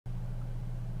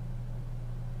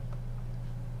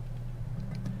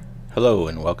Hello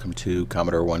and welcome to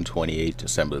Commodore 128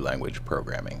 Assembly Language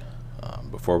Programming.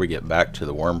 Before we get back to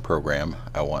the worm program,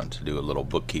 I want to do a little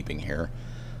bookkeeping here,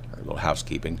 or a little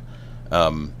housekeeping. I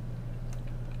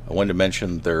wanted to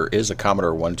mention there is a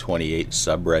Commodore 128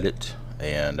 subreddit,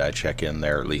 and I check in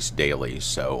there at least daily,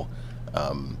 so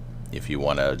if you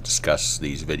want to discuss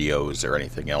these videos or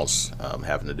anything else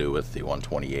having to do with the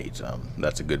 128,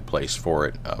 that's a good place for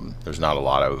it. There's not a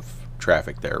lot of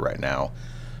traffic there right now,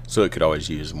 so it could always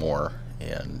use more,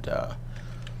 and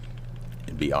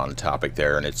it'd be on topic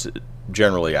there. And it's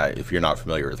generally, if you're not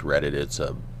familiar with Reddit,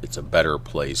 it's a better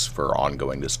place for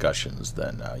ongoing discussions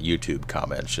than YouTube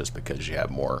comments, just because you have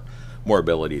more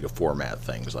ability to format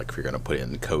things, like if you're going to put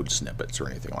in code snippets or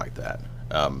anything like that.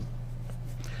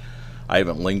 I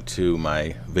haven't linked to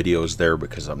my videos there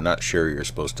because I'm not sure you're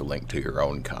supposed to link to your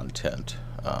own content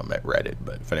at Reddit,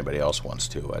 but if anybody else wants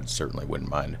to, I certainly wouldn't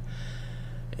mind.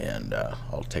 And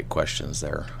I'll take questions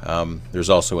there. There's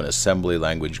also an assembly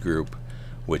language group,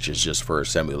 which is just for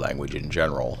assembly language in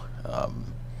general,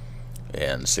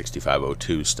 and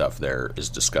 6502 stuff there is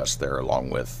discussed there, along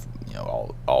with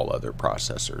all other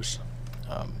processors.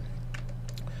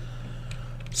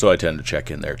 So I tend to check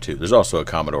in there too. There's also a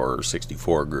Commodore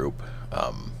 64 group,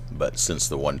 but since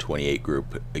the 128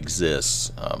 group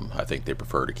exists, I think they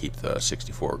prefer to keep the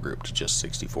 64 group to just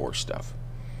 64 stuff.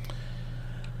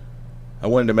 I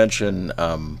wanted to mention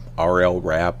RL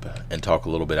wrap and talk a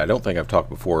little bit. I don't think I've talked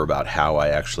before about how I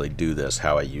actually do this,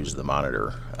 how I use the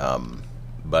monitor,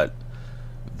 but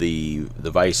the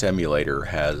Vice emulator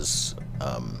has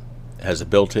a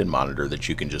built-in monitor that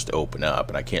you can just open up,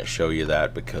 and I can't show you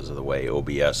that because of the way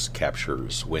OBS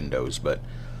captures windows, but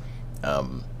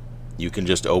you can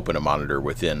just open a monitor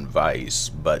within Vice,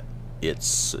 but it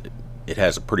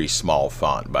has a pretty small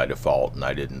font by default,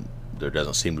 and there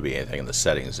doesn't seem to be anything in the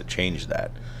settings that change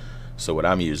that. So what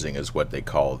I'm using is what they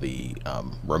call the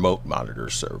remote monitor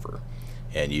server,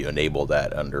 and you enable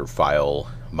that under File,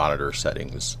 Monitor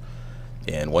Settings,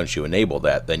 and once you enable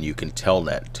that, then you can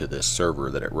telnet to this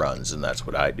server that it runs, and that's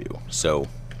what I do. So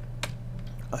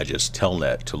I just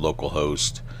telnet to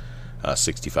localhost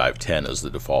 6510 as the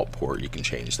default port. You can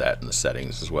change that in the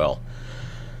settings as well.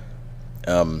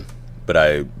 But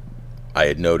I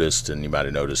had noticed, and you might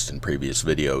have noticed in previous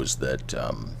videos, that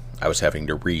I was having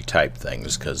to retype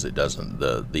things because it doesn't,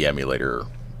 the emulator,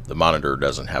 the monitor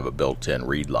doesn't have a built-in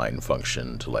read line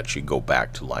function to let you go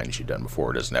back to lines you've done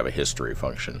before. It doesn't have a history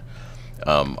function.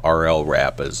 RL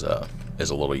wrap is a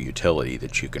little utility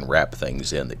that you can wrap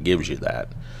things in that gives you that.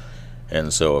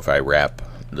 And so if I wrap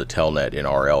the telnet in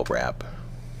RL wrap,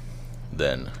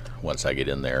 then once I get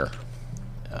in there,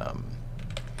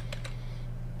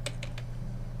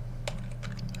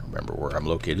 remember where I'm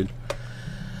located,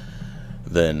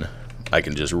 then I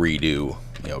can just redo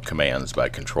commands by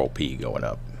Control P going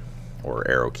up, or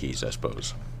arrow keys, I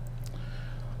suppose.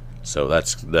 So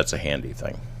that's a handy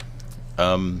thing.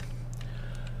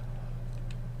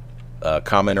 A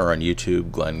commenter on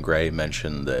YouTube, Glenn Gray,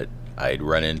 mentioned that I'd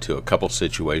run into a couple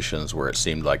situations where it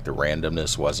seemed like the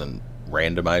randomness wasn't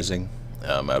randomizing.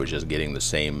 I was just getting the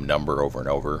same number over and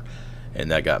over, and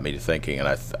that got me to thinking. And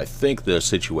I think the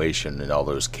situation in all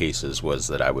those cases was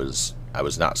that I was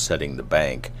not setting the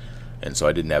bank, and so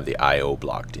I didn't have the I/O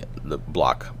blocked in, the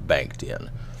block banked in.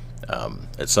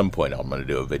 At some point, I'm going to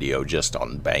do a video just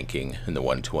on banking in the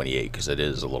 128 because it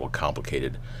is a little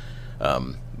complicated.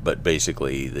 But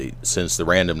basically, since the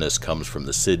randomness comes from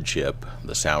the SID chip,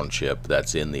 the sound chip,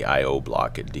 that's in the I/O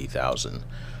block at D1000,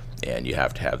 and you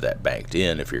have to have that banked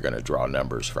in if you're going to draw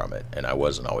numbers from it, and I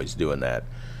wasn't always doing that.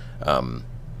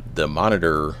 The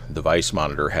monitor, the Vice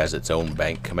monitor, has its own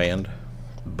bank command,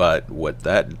 but what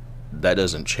that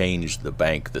doesn't change the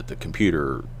bank that the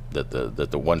computer, that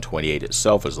the 128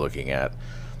 itself is looking at.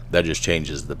 That just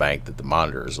changes the bank that the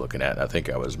monitor is looking at, and I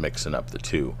think I was mixing up the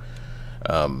two.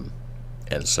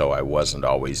 And so I wasn't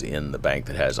always in the bank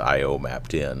that has I/O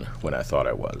mapped in when I thought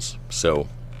I was. So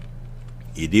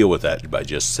you deal with that by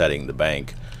just setting the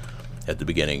bank at the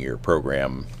beginning of your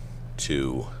program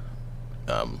to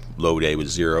load A with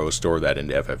 0, store that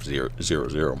into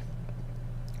FF00.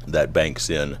 That banks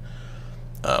in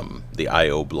the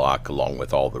I/O block along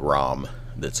with all the ROM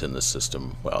that's in the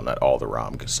system. Well, not all the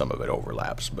ROM because some of it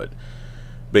overlaps, but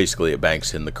basically it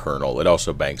banks in the kernel. It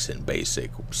also banks in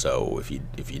BASIC, so if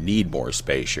you need more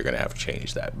space, you're going to have to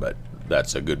change that, but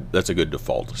that's a good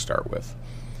default to start with,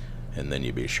 and then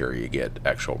you be sure you get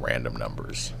actual random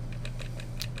numbers.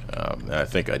 And I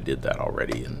think I did that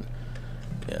already in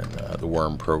the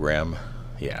worm program.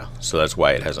 Yeah, so that's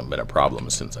why it hasn't been a problem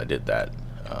since I did that.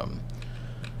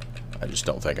 I just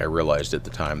don't think I realized at the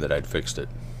time that I'd fixed it.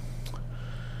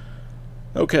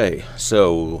 Okay,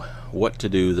 so what to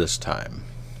do this time?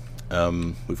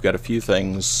 We've got a few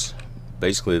things.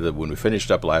 Basically, when we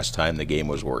finished up last time, the game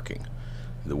was working.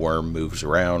 The worm moves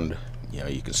around.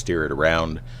 You can steer it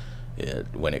around.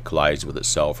 When it collides with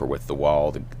itself or with the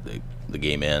wall, the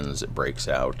game ends. It breaks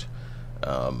out.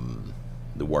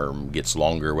 The worm gets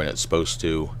longer when it's supposed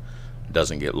to.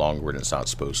 Doesn't get longer when it's not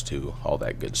supposed to. All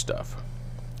that good stuff.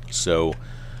 So,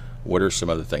 what are some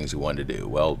other things we want to do?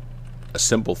 Well, a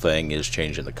simple thing is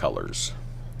changing the colors.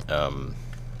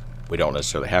 We don't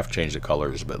necessarily have to change the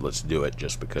colors, but let's do it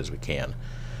just because we can.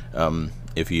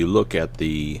 If you look at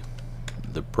the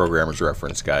programmer's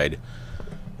reference guide,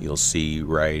 you'll see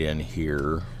right in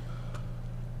here,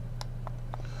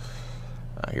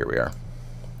 here we are.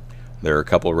 There are a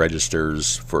couple of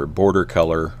registers for border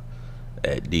color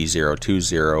at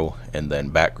D020 and then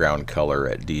background color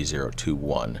at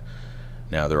D021.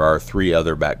 Now there are 3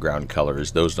 other background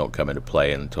colors. Those don't come into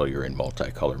play until you're in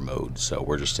multicolor mode. So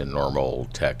we're just in normal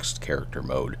text character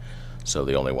mode. So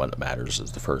the only one that matters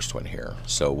is the first one here.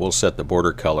 So we'll set the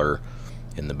border color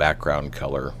and the background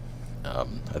color. I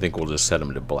think we'll just set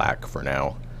them to black for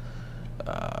now.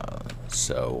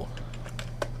 So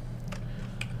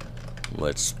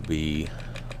let's be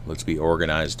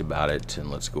organized about it,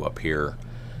 and let's go up here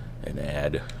and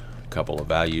add a couple of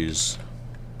values.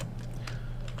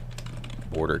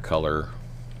 Border color,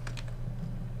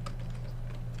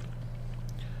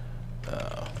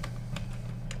 I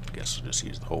guess we'll just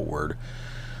use the whole word.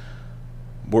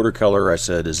 Border color, I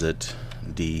said, is at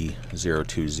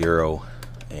D020,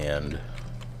 and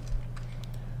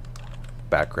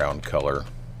background color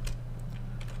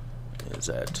is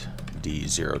at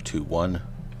D021.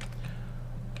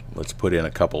 Let's put in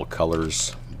a couple of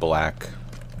colors. Black,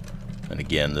 and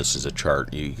again, this is a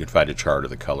chart. You can find a chart of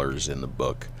the colors in the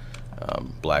book.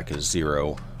 Black is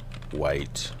 0,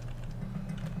 white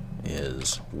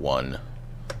is 1,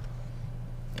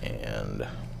 and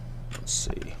let's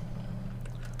see,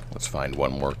 let's find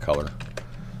one more color.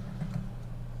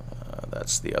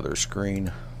 That's the other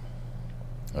screen.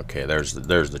 Okay, there's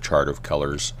the chart of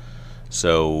colors.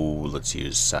 So let's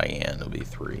use cyan. It'll be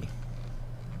 3.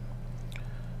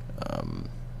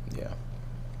 Yeah.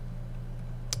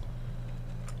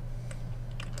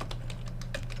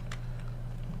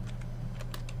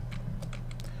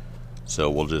 So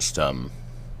we'll just have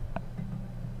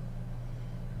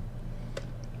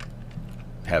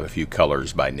a few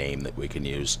colors by name that we can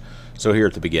use. So here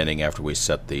at the beginning, after we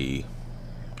set the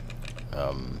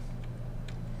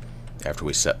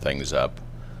things up,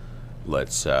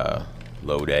 let's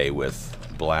load A with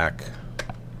black,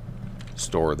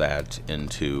 store that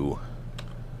into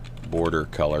border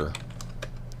color,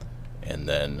 and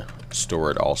then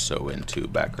store it also into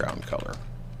background color.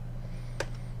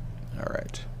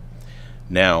 Alright.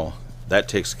 Now, that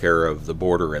takes care of the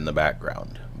border and the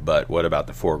background. But what about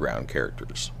the foreground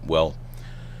characters? Well,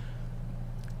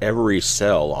 every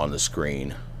cell on the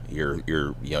screen, you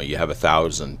have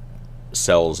 1,000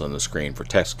 cells on the screen for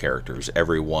text characters.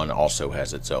 Every one also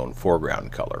has its own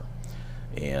foreground color,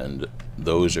 and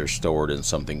those are stored in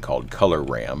something called color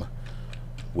RAM,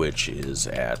 which is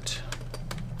at,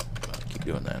 keep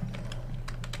doing that,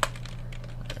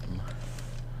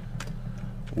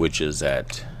 which is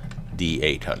at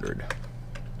D800.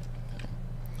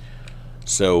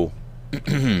 So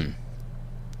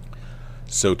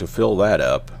so to fill that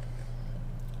up,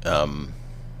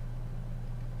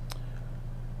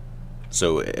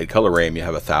 so at color RAM you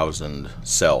have 1,000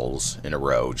 cells in a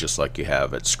row, just like you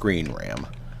have at screen RAM,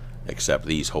 except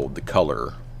these hold the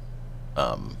color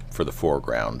for the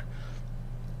foreground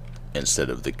instead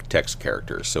of the text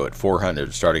characters. So at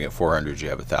 400, starting at 400, you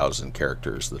have 1,000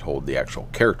 characters that hold the actual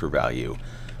character value.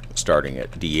 Starting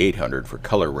at D800 for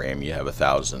color RAM, you have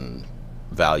 1,000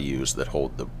 values that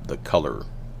hold the color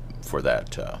for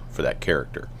that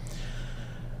character.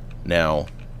 Now,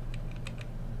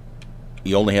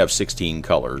 you only have 16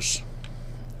 colors,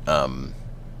 and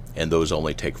those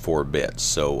only take 4 bits.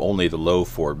 So only the low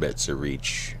 4 bits of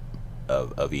each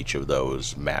of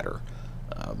those matter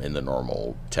in the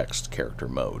normal text character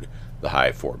mode. The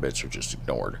high 4 bits are just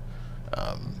ignored.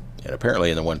 And apparently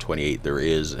in the 128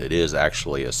 it is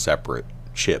actually a separate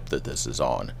chip that this is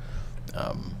on,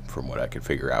 from what I could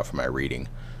figure out from my reading.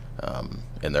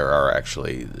 And there are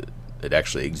it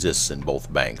actually exists in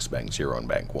both banks, Bank 0 and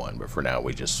Bank 1, but for now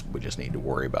we just need to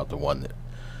worry about the one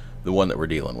that we're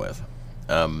dealing with.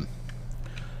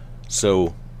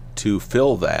 So to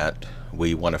fill that,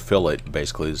 we want to fill it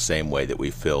basically the same way that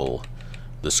we fill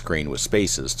the screen with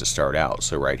spaces to start out.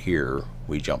 So right here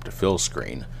we jump to fill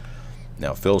screen.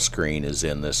 Now fill screen is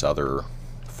in this other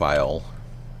file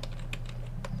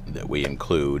that we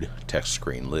include, text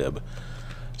screen lib.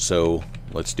 So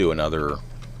let's do another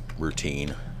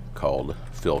routine called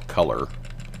fill color.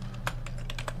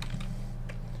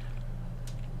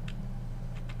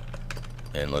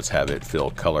 And let's have it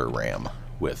fill color RAM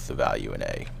with the value in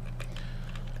A.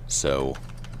 So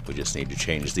we just need to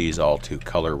change these all to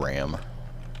color RAM.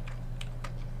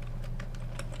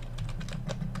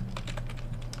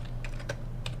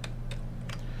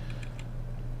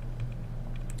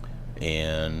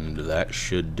 And that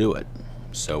should do it.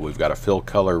 So we've got a fill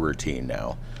color routine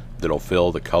now that'll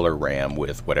fill the color RAM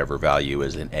with whatever value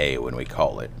is in A when we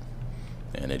call it.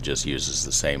 And it just uses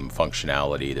the same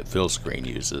functionality that fill screen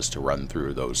uses to run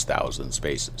through those 1,000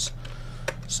 spaces.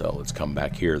 So let's come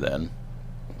back here then.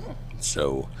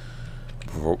 So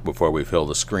before we fill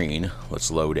the screen,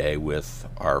 let's load A with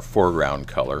our foreground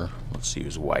color. Let's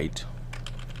use white.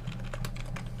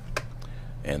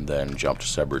 And then jump to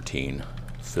subroutine,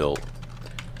 fill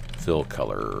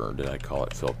color. Did I call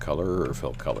it fill color or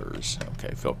fill colors?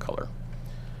 Okay, fill color.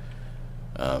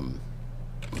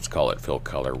 Let's call it fill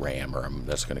color RAM, or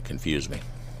that's going to confuse me.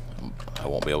 I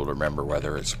won't be able to remember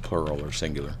whether it's plural or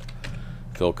singular.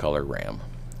 Fill color RAM.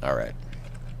 All right.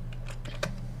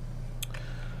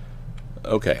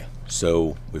 Okay,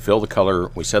 so we fill the color.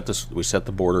 We set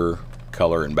the border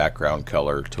color and background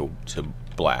color to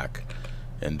black,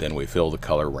 and then we fill the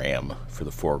color RAM for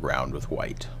the foreground with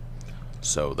white.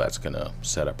 So that's going to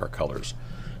set up our colors.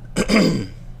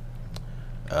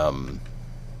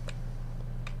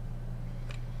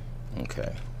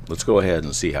 Okay, let's go ahead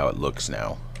and see how it looks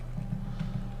now.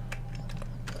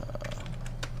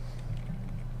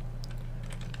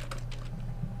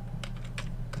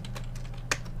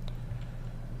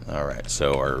 Alright,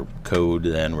 so our code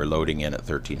then, we're loading in at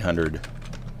 1300.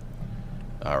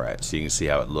 Alright, so you can see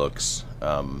how it looks.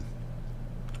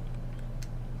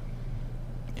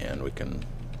 And we can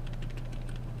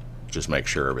just make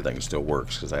sure everything still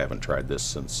works, because I haven't tried this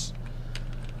since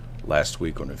last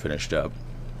week when we finished up.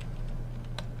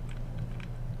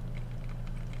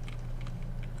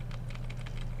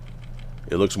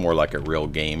 It looks more like a real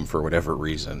game for whatever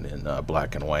reason in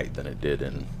black and white than it did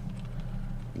in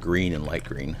green and light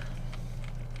green.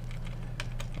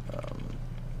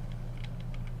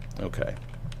 Okay.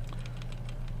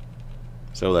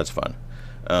 So that's fun.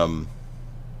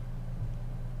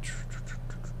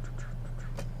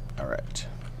 Alright.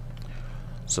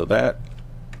 So that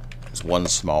is one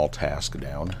small task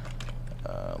down.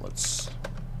 Let's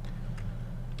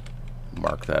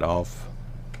mark that off.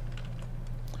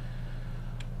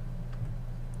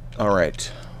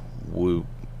 Alright.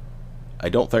 I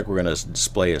don't think we're going to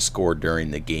display a score during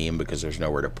the game because there's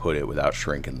nowhere to put it without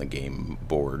shrinking the game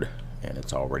board, and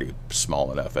it's already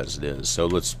small enough as it is. So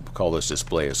let's call this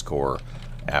display a score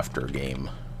after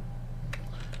game.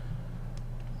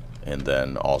 And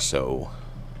then also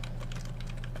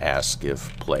ask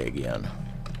if play again.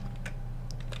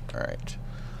 Alright.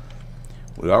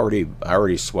 I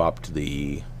already swapped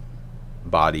the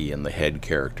body and the head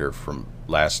character from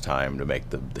last time to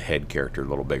make the head character a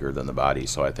little bigger than the body,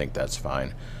 so I think that's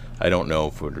fine. I don't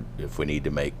know if we need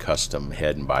to make custom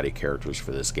head and body characters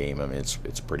for this game. I mean,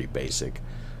 it's pretty basic.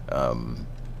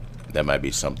 That might be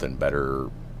something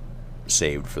better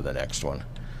saved for the next one.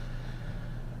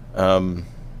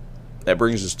 That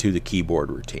brings us to the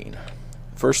keyboard routine.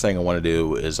 First thing I want to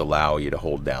do is allow you to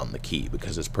hold down the key,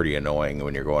 because it's pretty annoying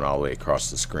when you're going all the way across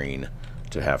the screen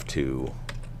to have to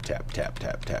tap, tap,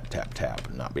 tap, tap, tap, tap,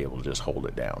 and not be able to just hold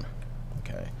it down.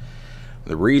 Okay.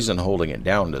 The reason holding it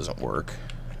down doesn't work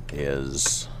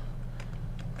is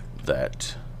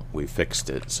that we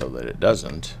fixed it so that it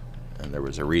doesn't, and there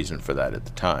was a reason for that at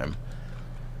the time.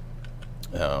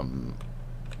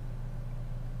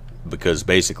 Because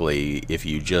basically, if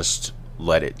you just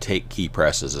let it take key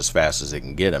presses as fast as it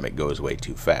can get them, it goes way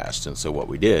too fast. And so what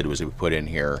we did was we put in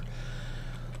here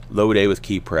load A with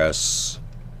key press,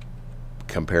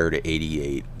 compare to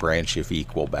 88, branch if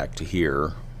equal back to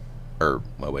here, or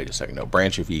well, wait a second, no,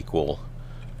 branch if equal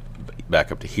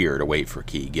back up to here to wait for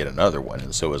key, get another one.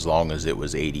 And so as long as it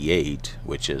was 88,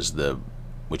 which is the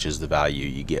value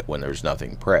you get when there's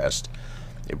nothing pressed,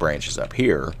 it branches up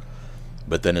here.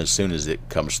 But then as soon as it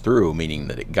comes through, meaning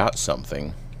that it got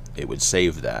something, it would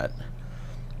save that,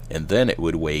 and then it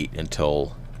would wait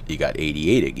until you got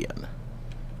 88 again,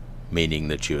 meaning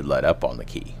that you would let up on the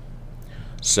key.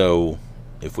 So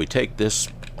if we take this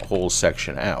whole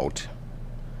section out,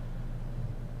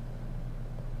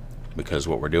 because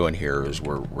what we're doing here is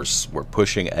we're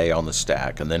pushing A on the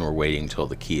stack, and then we're waiting until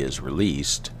the key is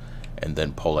released, and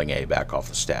then pulling A back off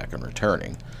the stack and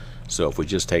returning. So if we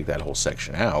just take that whole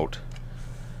section out,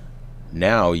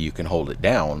 now you can hold it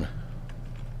down,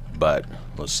 but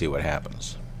let's see what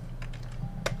happens.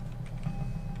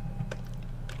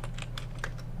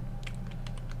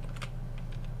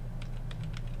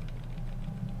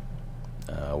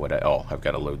 Oh, I've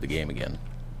got to load the game again,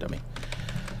 dummy.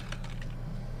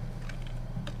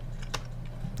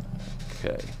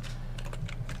 Okay.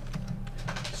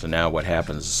 So now what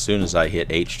happens, as soon as I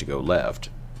hit H to go left,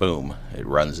 boom, it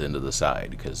runs into the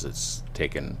side because it's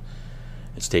taken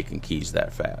keys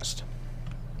that fast.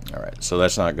 All right, so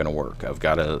that's not going to work. We've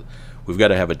got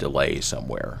to have a delay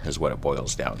somewhere, is what it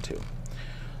boils down to.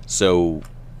 So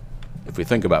if we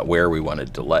think about where we want to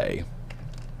delay,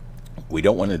 we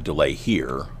don't want to delay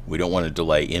here. We don't want to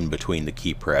delay in between the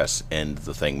key press and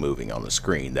the thing moving on the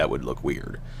screen. That would look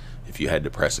weird. If you had to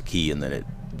press a key and then it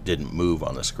didn't move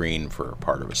on the screen for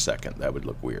part of a second, that would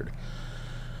look weird.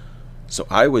 So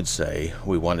I would say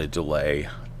we want to delay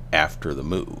after the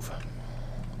move,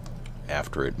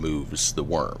 after it moves the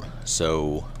worm.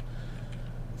 So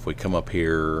if we come up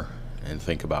here and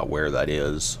think about where that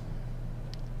is,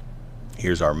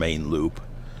 here's our main loop.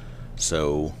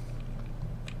 So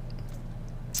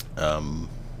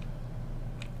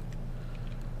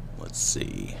let's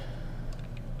see.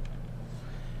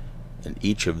 And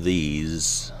each of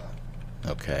these,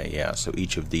 okay, yeah, so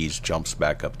each of these jumps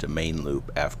back up to main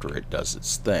loop after it does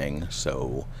its thing.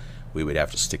 So we would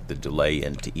have to stick the delay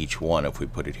into each one if we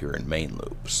put it here in main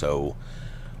loop. So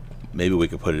maybe we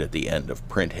could put it at the end of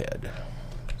printhead.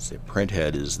 Say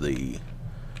printhead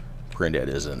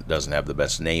doesn't have the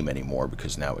best name anymore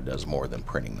because now it does more than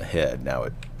printing the head. Now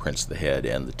it prints the head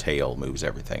and the tail, moves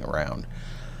everything around.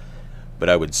 But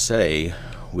I would say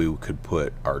we could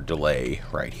put our delay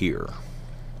right here.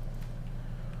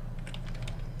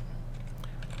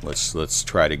 Let's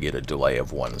try to get a delay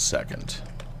of 1 second.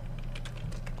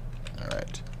 All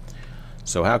right.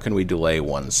 So how can we delay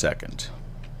 1 second?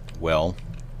 Well,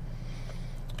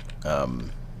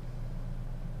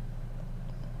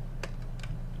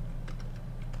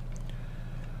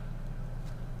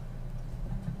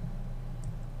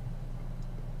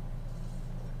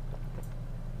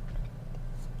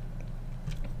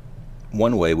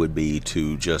 one way would be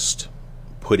to just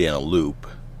put in a loop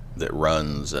that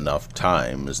runs enough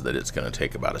times that it's going to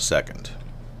take about a second.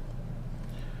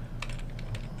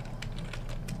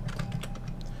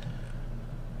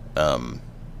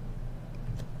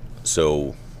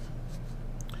 So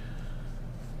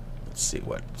let's see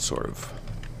what sort of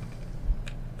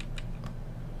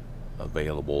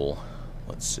available.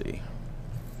 Let's see.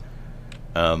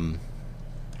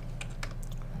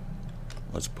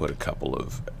 Let's put a couple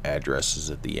of addresses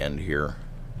at the end here.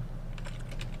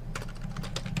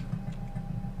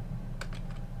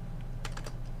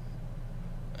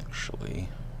 Actually,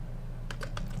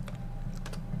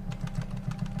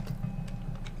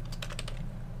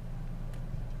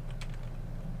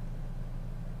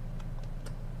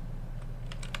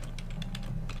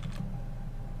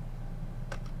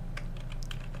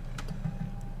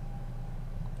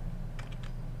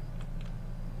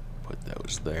 put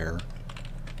those there.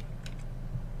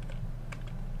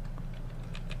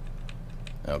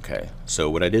 Okay, so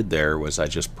what I did there was I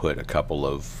just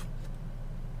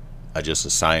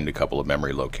assigned a couple of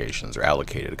memory locations, or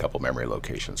allocated a couple of memory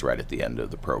locations right at the end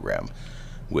of the program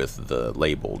with the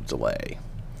labeled delay.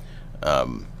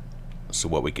 So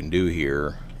what we can do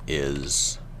here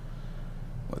is,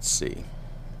 let's see,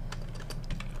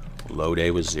 load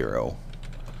A was 0,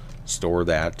 store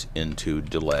that into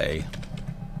delay,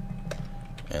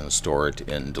 and store it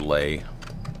in delay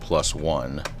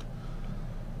 +1.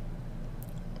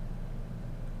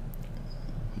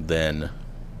 Then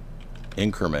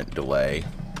increment delay,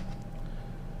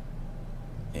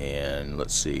 and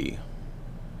let's see,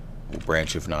 we'll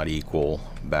branch if not equal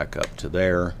back up to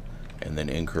there, and then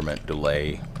increment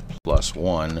delay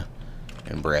 +1,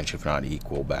 and branch if not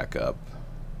equal back up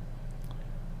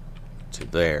to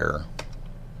there,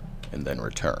 and then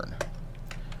return.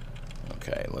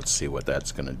 Okay, let's see what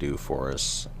that's going to do for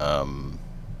us.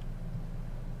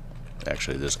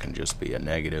 Actually, this can just be a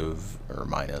negative or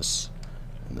minus,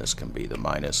 and this can be the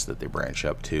minus that they branch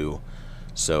up to.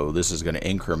 So this is going to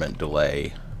increment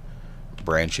delay,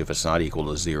 branch if it's not equal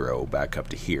to 0 back up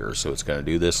to here. So it's going to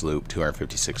do this loop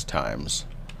 256 times,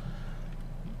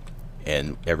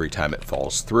 and every time it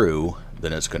falls through,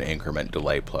 then it's going to increment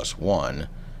delay +1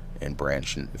 and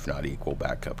branch if not equal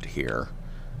back up to here.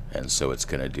 And so it's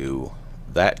going to do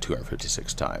that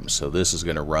 256 times. So this is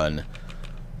going to run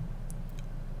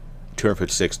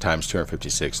 256 times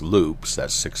 256 loops.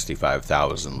 That's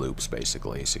 65,000 loops,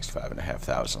 basically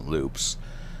 65,500 loops,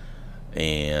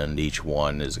 and each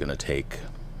one is going to take,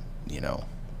 you know,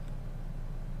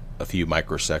 a few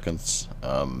microseconds.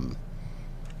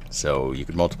 So you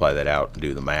could multiply that out and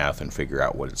do the math and figure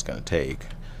out what it's going to take.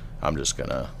 I'm just going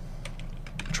to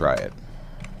try it.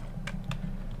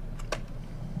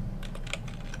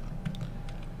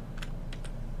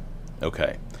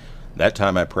 Okay. That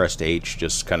time I pressed H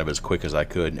just kind of as quick as I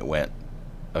could, and it went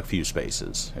a few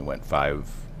spaces. It went five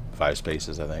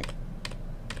spaces, I think.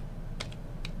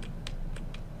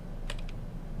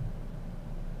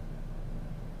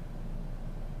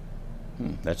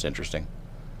 That's interesting.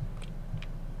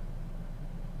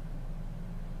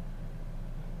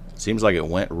 Seems like it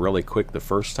went really quick the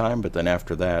first time, but then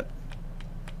after that,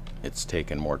 it's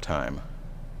taken more time.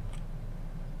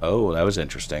 Oh, that was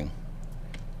interesting.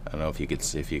 I don't know if you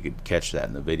could catch that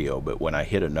in the video, but when I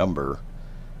hit a number,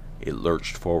 it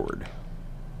lurched forward.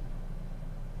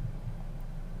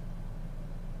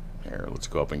 Here, let's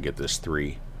go up and get this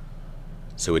 3.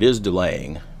 So it is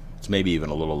delaying. It's maybe even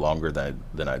a little longer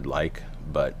than I'd like,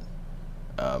 but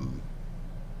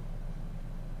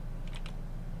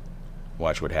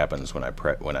watch what happens when I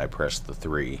press the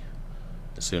 3.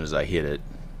 As soon as I hit it,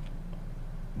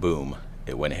 boom,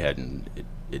 it went ahead and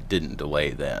it didn't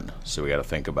delay then. So we got to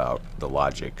think about the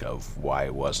logic of why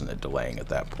wasn't it delaying at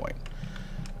that point.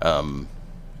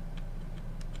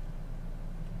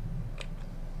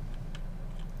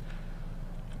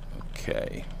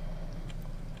 Okay.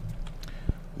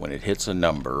 When it hits a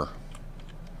number,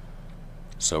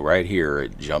 so right here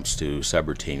it jumps to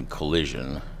subroutine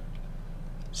collision.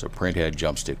 So printhead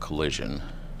jumps to collision.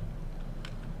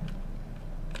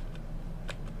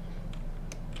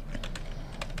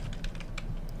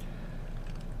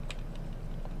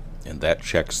 And that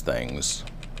checks things.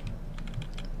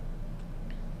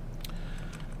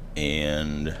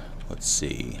 And let's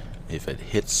see if it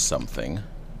hits something.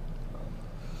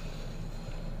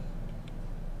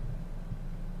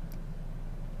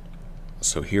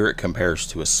 So here it compares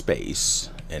to a space,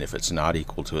 and if it's not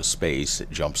equal to a space,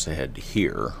 it jumps ahead to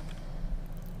here.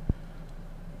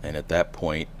 And at that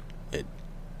point, it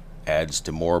adds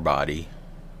to more body,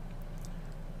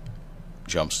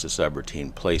 jumps to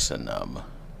subroutine place a num,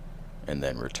 and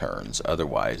then returns.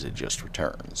 Otherwise, it just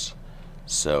returns.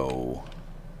 So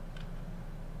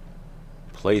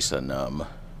place a num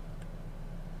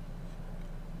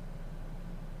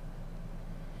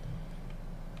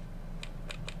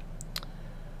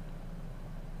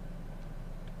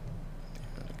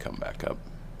come back up.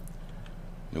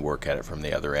 Let me work at it from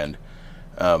the other end.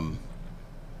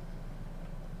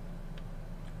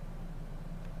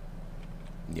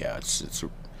 Yeah,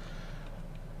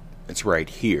 it's right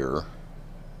here.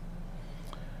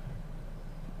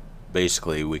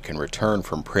 Basically, we can return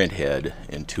from printhead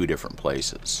in 2 different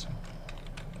places.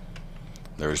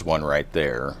 There's one right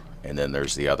there, and then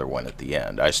there's the other one at the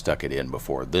end. I stuck it in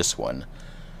before this one,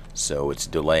 so it's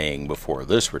delaying before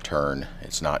this return.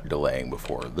 It's not delaying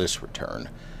before this return.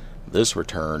 This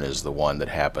return is the one that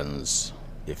happens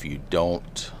if you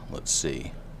don't, let's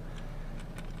see.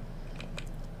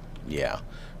 Yeah,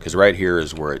 because right here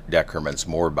is where it decrements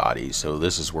more body, so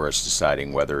this is where it's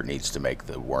deciding whether it needs to make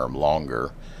the worm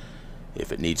longer.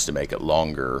 If it needs to make it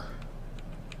longer,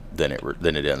 then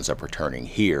it ends up returning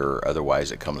here.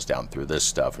 Otherwise, it comes down through this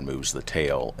stuff and moves the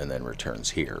tail and then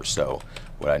returns here. So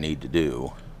what I need to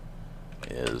do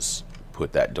is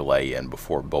put that delay in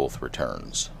before both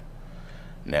returns.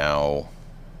 Now,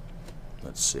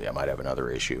 let's see, I might have another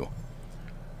issue.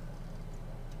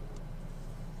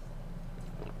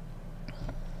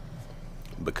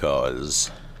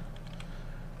 Because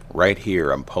right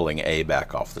here I'm pulling A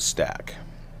back off the stack.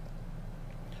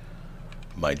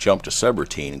 My jump to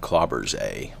subroutine clobbers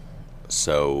A,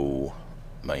 so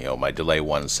my delay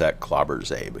 1 sec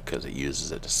clobbers A because it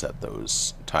uses it to set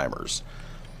those timers.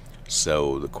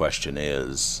 So the question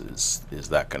is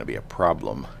that going to be a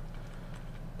problem?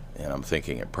 And I'm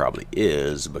thinking it probably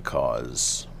is,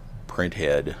 because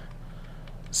printhead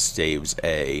saves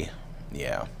A.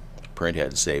 Yeah,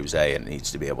 printhead saves A and it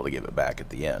needs to be able to give it back at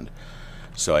the end.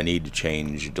 So I need to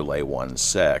change delay 1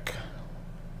 sec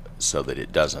so that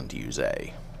it doesn't use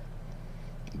A.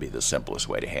 It'd be the simplest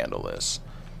way to handle this.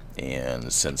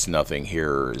 And since nothing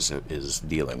here is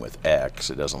dealing with X,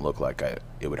 it doesn't look like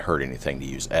it would hurt anything to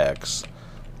use X.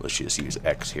 Let's just use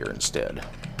X here instead.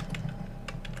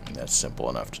 And that's simple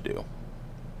enough to do.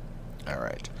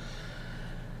 Alright.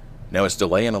 Now it's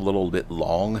delaying a little bit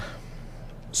long,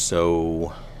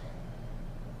 so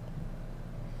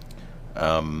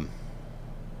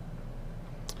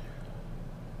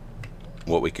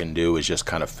what we can do is just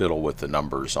kind of fiddle with the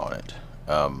numbers on it.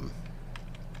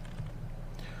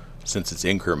 Since it's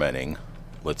incrementing,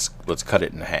 let's cut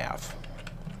it in half.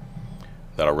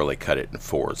 That'll really cut it in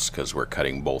fourths because we're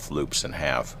cutting both loops in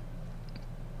half.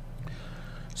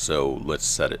 So let's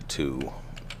set it to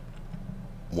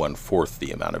 1/4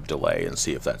 the amount of delay and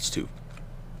see if that's too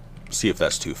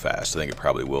fast. I think it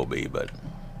probably will be, but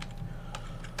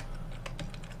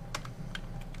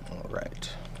all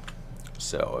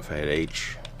So if I hit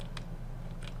H,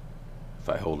 if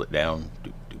I hold it down,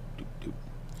 doop, doop, doop,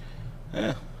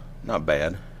 doop. Not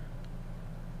bad.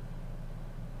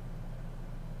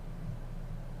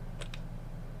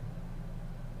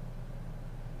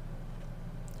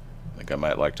 I think I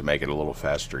might like to make it a little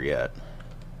faster yet.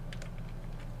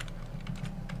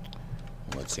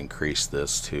 Let's increase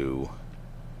this to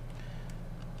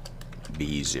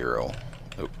B0.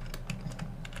 Oh.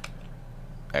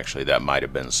 Actually, that might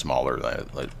have been smaller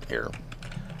than here.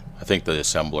 I think the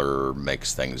assembler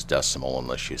makes things decimal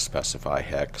unless you specify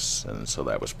hex, and so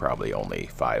that was probably only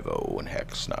 5.0 in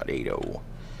hex, not 8.0.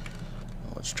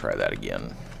 Let's try that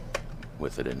again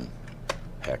with it in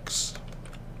hex.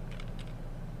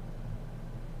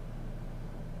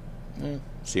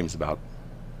 Seems about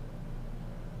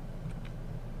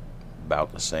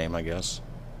the same, I guess.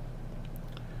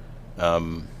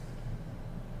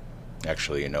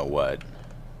 Actually, you know what?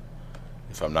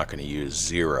 If I'm not going to use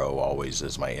 0 always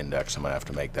as my index, I'm going to have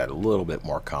to make that a little bit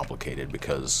more complicated,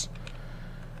 because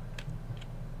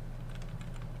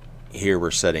here we're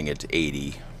setting it to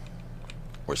 80.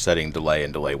 We're setting delay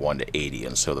and delay 1 to 80,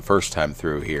 and so the first time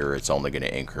through here it's only going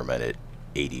to increment it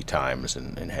 80 times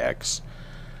in hex.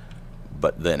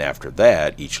 But then after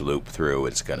that, each loop through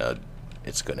it's going to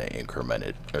increment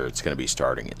it, or it's going to be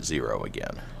starting at 0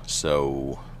 again.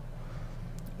 So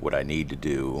what I need to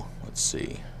do, let's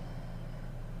see.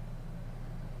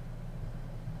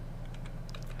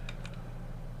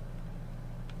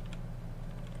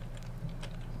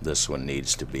 This one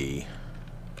needs to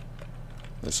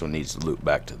loop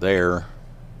back to there,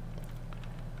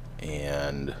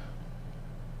 and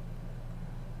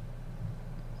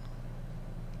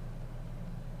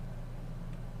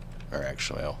or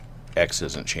actually, well, X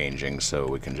isn't changing, so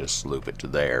we can just loop it to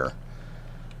there,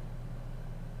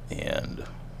 and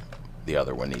the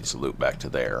other one needs to loop back to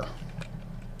there.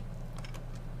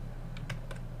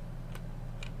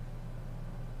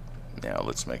 Now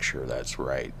let's make sure that's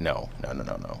right. No.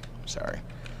 Sorry.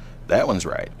 That one's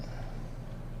right.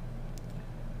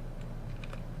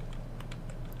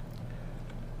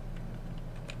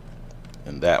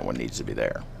 And that one needs to be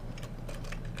there.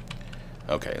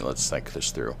 Okay, let's think this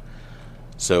through.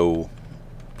 So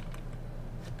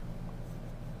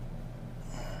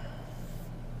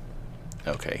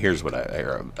okay, here's what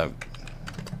I've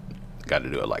got to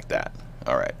do it like that.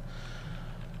 All right.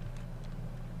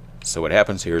 So what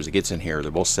happens here is it gets in here,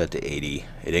 they're both set to 80.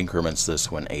 It increments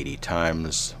this one 80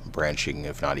 times, branching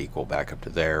if not equal back up to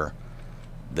there.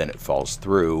 Then it falls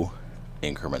through,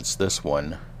 increments this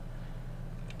one,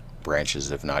 branches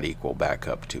if not equal back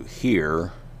up to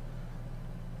here,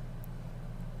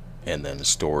 and then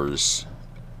stores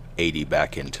 80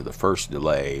 back into the first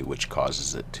delay, which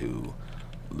causes it to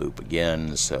loop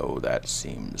again. So that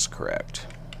seems correct.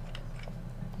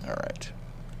 All right.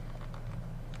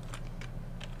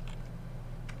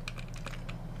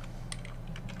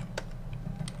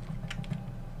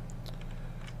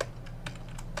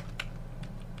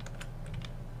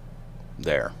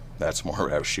 There, that's more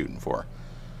what I was shooting for.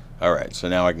 Alright, so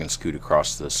now I can scoot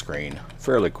across the screen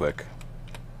fairly quick.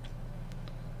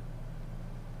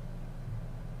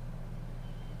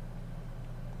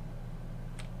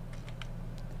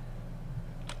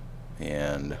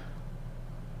 And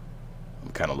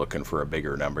I'm kind of looking for a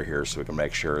bigger number here so we can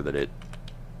make sure that it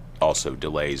also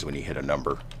delays when you hit a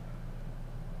number.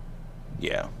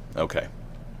 Yeah, okay.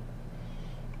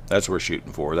 That's what we're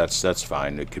shooting for. That's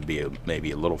fine. It could be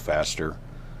maybe a little faster,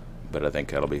 but I think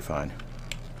that'll be fine.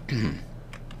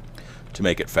 To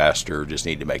make it faster, just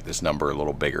need to make this number a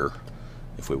little bigger.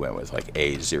 If we went with like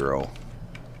A0.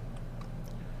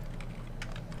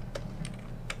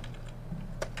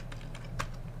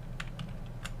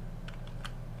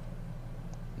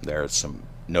 There, it's some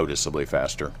noticeably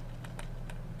faster.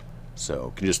 So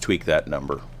you can just tweak that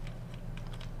number.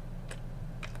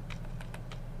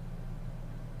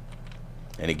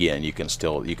 And again, you can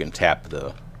tap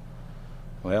the,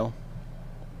 well,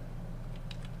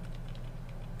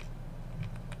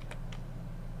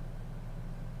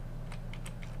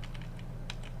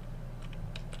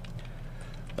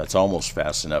 that's almost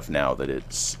fast enough now that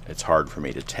it's hard for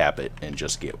me to tap it and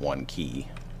just get one key.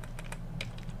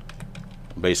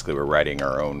 Basically, we're writing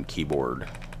our own keyboard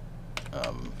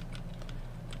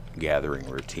gathering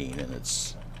routine,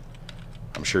 and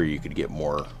I'm sure you could get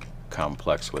more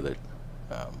complex with it.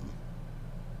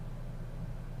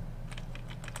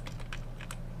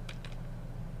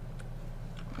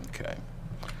 Okay,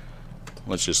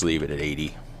 let's just leave it at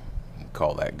 80 and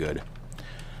call that good.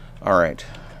 Alright,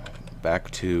 back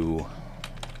to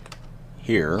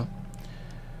here.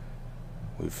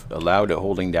 We've allowed it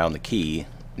holding down the key,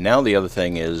 Now the other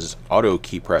thing is auto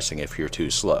key pressing if you're too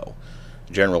slow.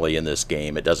 Generally in this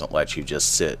game it doesn't let you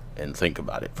just sit and think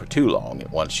about it for too long.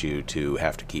 It wants you to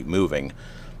have to keep moving,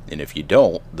 and if you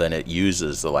don't, then it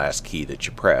uses the last key that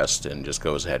you pressed and just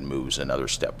goes ahead and moves another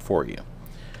step for you.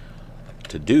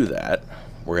 To do that,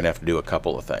 we're going to have to do a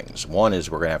couple of things. One is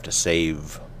we're going to have to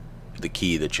save the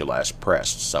key that you last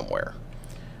pressed somewhere.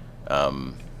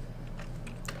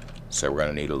 So we're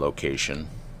going to need a location.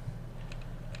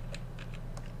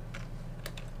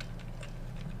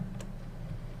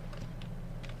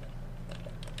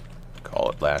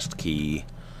 Call it last key.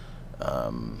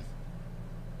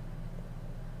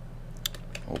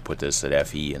 We'll put this at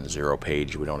FE and 0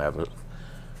 page. We don't have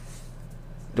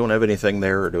anything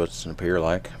there, or does it appear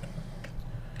like?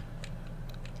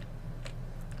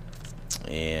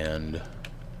 And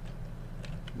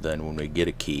then when we get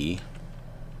a key,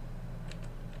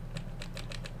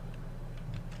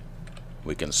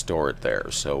 we can store it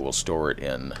there. So we'll store it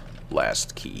in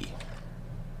last key.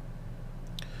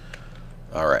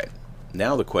 Alright,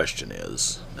 now the question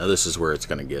is, now this is where it's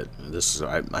going to get, this is,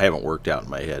 I haven't worked out in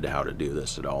my head how to do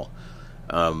this at all.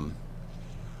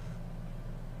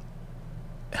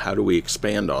 How do we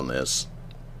expand on this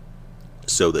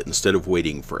so that instead of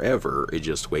waiting forever, it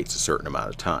just waits a certain amount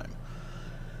of time?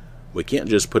 We can't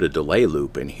just put a delay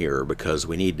loop in here because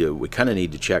we kind of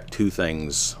need to check two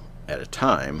things at a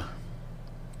time.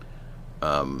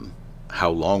 How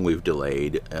long we've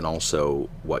delayed, and also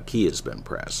what key has been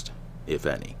pressed, if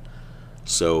any.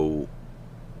 So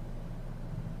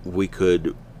we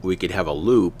could have a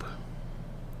loop,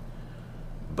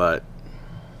 but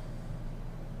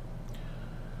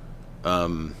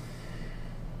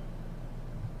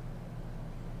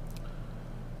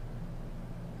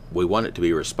we want it to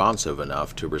be responsive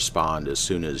enough to respond as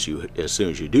soon as you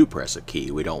do press a key.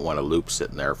 We don't want a loop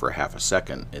sitting there for half a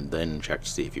second and then check to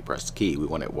see if you press the key. We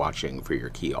want it watching for your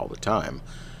key all the time,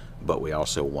 but we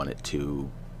also want it to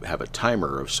have a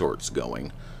timer of sorts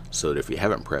going so that if you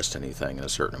haven't pressed anything in a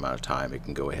certain amount of time, it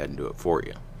can go ahead and do it for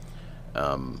you.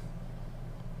 Let me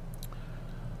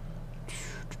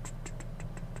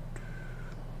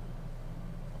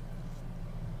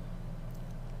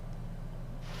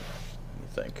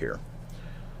think here.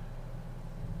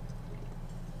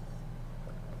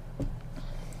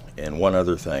 And one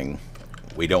other thing,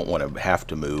 we don't want to have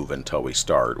to move until we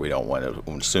start. We don't want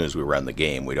to, as soon as we run the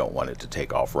game, we don't want it to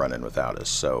take off running without us.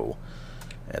 So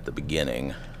at the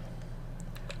beginning,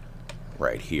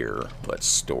 right here, let's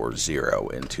store 0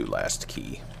 into last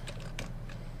key.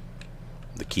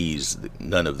 The keys,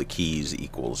 none of the keys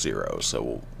equal 0,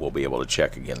 so we'll be able to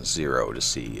check against 0 to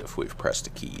see if we've pressed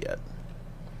a key yet.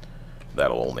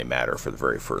 That'll only matter for the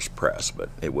very first press, but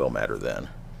it will matter then.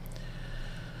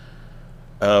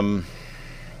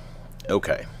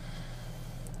 Okay.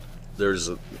 There's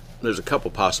a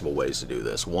couple possible ways to do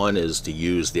this. One is to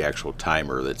use the actual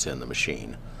timer that's in the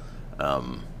machine,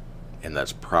 and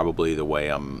that's probably the way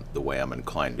I'm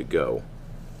inclined to go.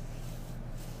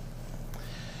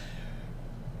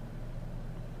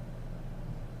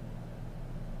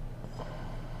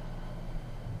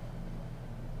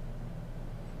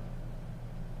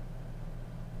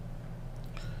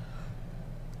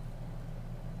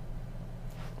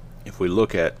 If we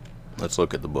look at, let's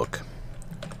look at the book.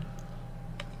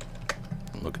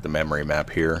 Look at the memory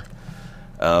map here.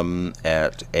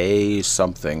 At A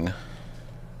something,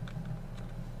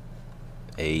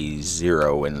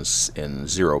 A0 in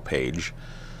 0 page,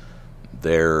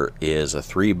 there is a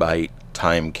 3-byte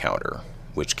time counter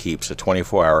which keeps a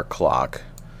 24-hour clock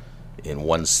in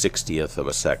 1/60th of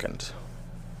a second.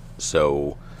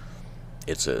 So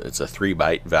it's a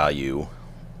 3-byte value,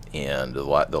 and the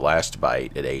last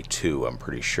byte at A2, I'm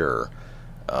pretty sure,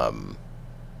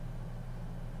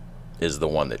 is the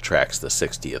one that tracks the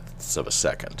 60ths of a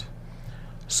second.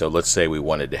 So let's say we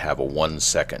wanted to have a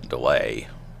 1-second delay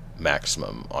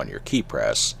maximum on your key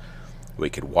press. We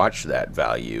could watch that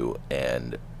value,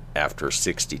 and after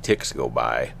 60 ticks go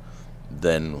by,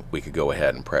 then we could go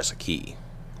ahead and press a key.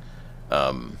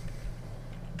 Let's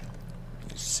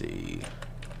see.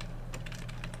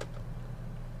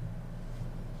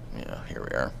 Yeah, here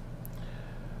we are.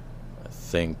 I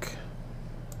think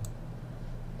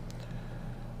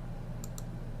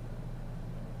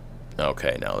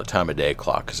okay, now the time of day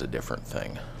clock is a different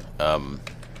thing.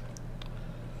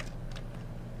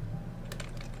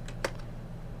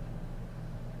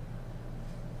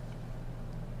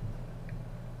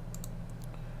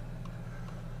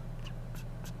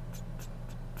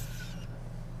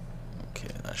 Okay,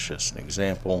 that's just an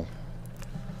example.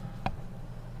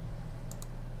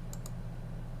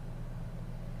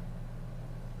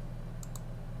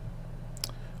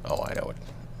 Oh, I know it.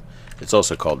 It's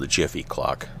also called the Jiffy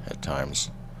clock at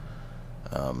times.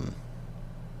 Yeah,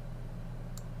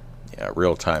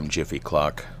 real-time Jiffy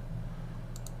clock.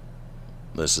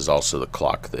 This is also the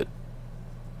clock that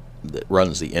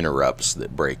runs the interrupts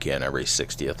that break in every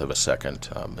 60th of a second.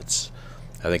 I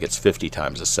think it's 50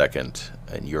 times a second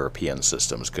in European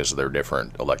systems because they're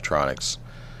different electronics.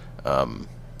 I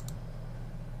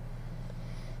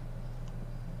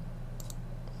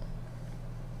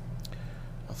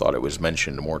thought it was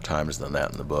mentioned more times than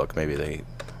that in the book. Maybe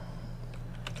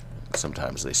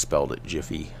sometimes they spelled it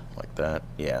Jiffy like that.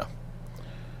 Yeah.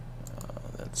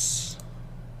 That's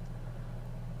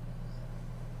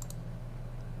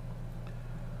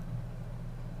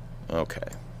okay.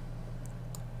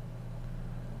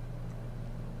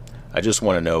 I just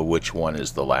want to know which one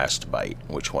is the last byte,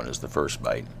 which one is the first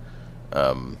byte.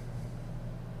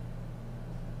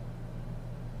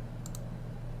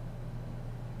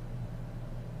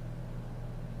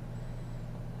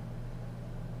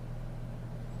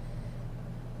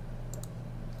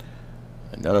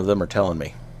 And none of them are telling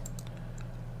me.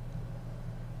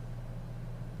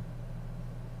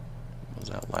 What was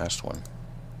that last one?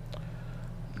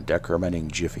 Decrementing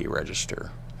Jiffy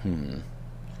register.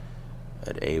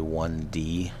 At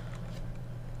A1D.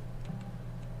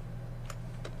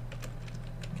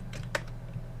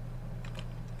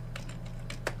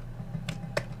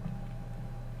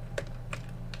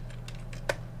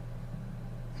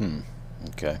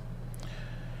 Okay.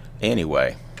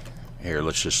 Anyway, here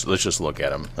let's just look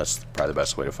at them. That's probably the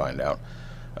best way to find out.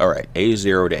 All right,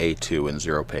 A0 to A2 in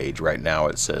 0 page. Right now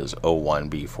it says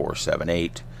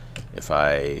O1B478. If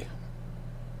I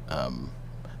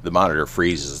the monitor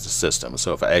freezes the system,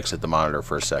 so if I exit the monitor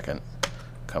for a second,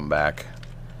 come back,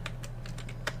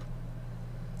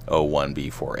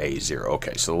 O1B4A0.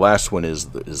 Okay, so the last one is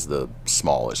the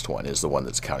smallest one, is the one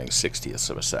that's counting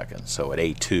 60ths of a second. So at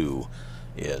A2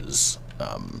 is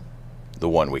the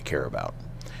one we care about.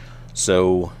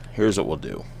 So here's what we'll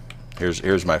do.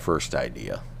 Here's my first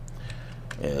idea.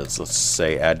 Let's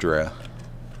say address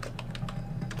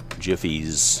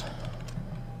Jiffy's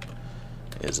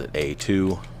is at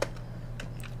A2.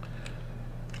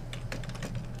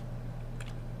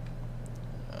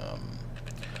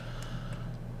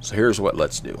 So here's what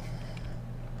let's do.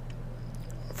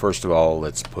 First of all,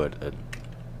 let's put a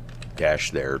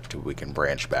dash there to we can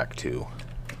branch back to,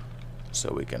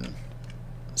 so we can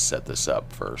set this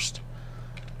up first.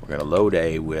 We're going to load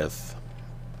A with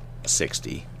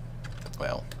 60.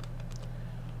 Well,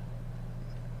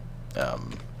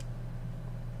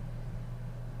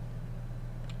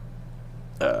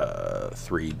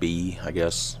 3B, I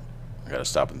guess. I gotta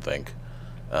stop and think.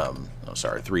 Oh,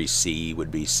 sorry, 3C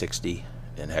would be 60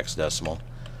 in hexadecimal.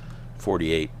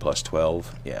 48 plus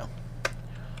 12, yeah.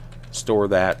 Store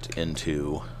that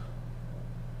into,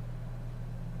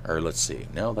 or let's see.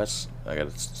 No, I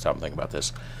gotta stop and think about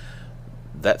this.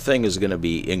 That thing is going to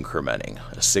be incrementing.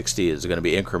 A 60 is going to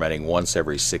be incrementing once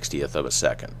every 60th of a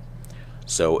second.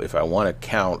 So if I want to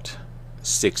count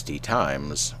 60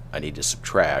 times, I need to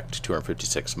subtract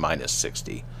 256 minus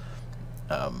 60,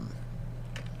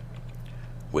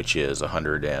 which is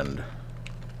 100 and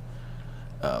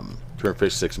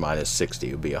 256 minus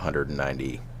 60 would be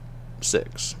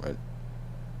 196, right?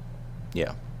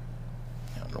 Yeah.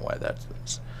 I don't know why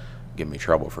that's giving me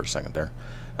trouble for a second there.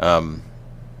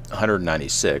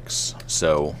 196,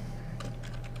 so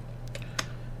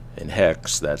in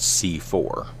hex that's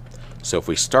C4. So if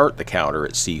we start the counter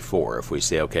at C4, if we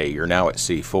say, okay, you're now at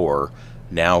C4,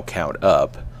 now count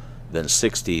up, then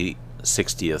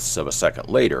 60ths of a second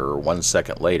later, or 1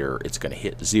 second later, it's going to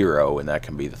hit 0, and that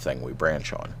can be the thing we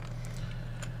branch on.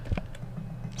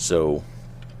 So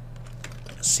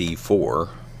C4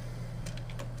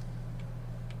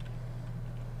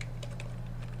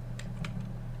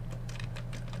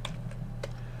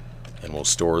 and we'll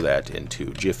store that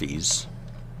into Jiffy's,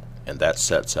 and that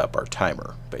sets up our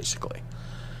timer, basically.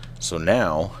 So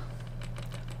now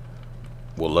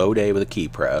we'll load A with a key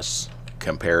press,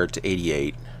 compare it to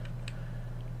 88,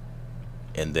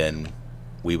 and then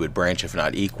we would branch, if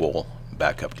not equal,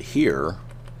 back up to here,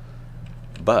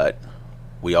 but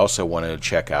we also want to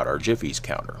check out our Jiffy's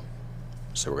counter.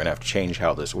 So we're going to have to change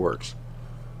how this works.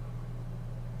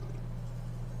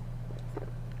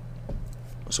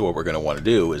 So what we're going to want to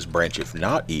do is branch, if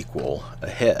not equal,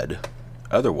 ahead.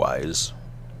 Otherwise,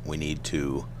 we need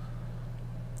to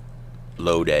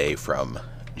load A from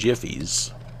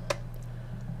Jiffy's,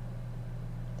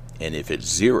 and if it's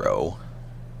 0,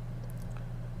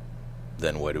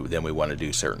 then we want to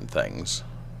do certain things.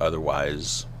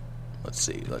 Otherwise, let's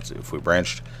see,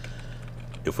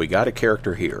 if we got a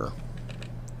character here,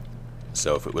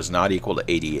 So if it was not equal to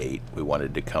 88, we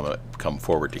wanted to come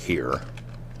forward to here.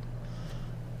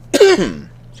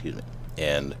 Excuse me.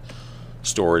 And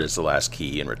store it as the last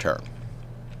key and return.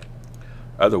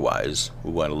 Otherwise,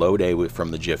 we want to load A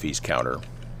from the Jiffy's counter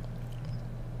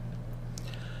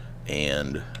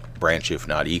and branch if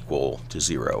not equal to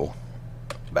 0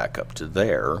 back up to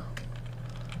there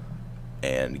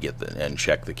and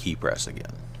check the key press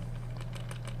again.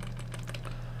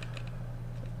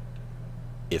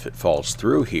 If it falls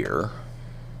through here,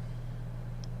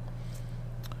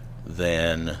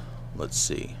 then let's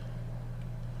see.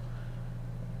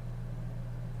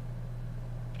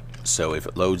 So if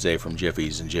it loads A from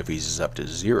Jiffy's and Jiffy's is up to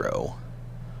 0,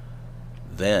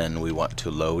 then we want to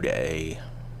load A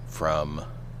from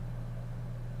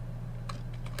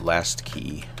last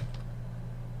key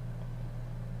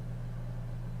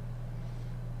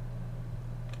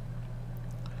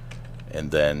and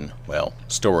then, well,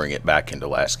 storing it back into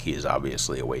last key is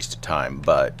obviously a waste of time,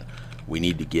 but we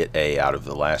need to get A out of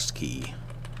the last key,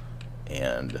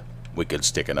 and we could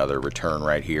stick another return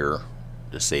right here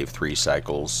to save 3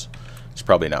 cycles. It's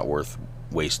probably not worth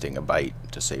wasting a byte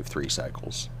to save 3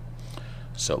 cycles,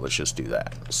 so let's just do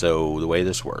that. So the way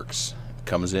this works, it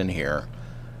comes in here,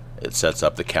 it sets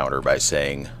up the counter by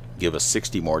saying give us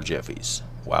 60 more Jiffies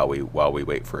while we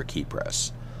wait for a key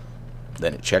press.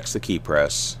 Then it checks the key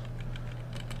press.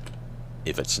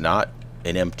 If it's not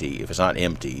empty,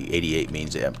 88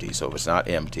 means empty. So if it's not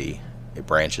empty, it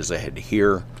branches ahead to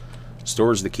here,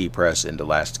 stores the key press into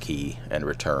last key, and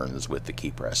returns with the key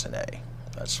press in A.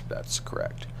 That's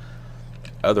correct.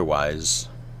 Otherwise,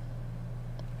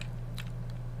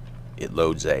 it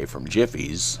loads A from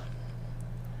Jiffy's,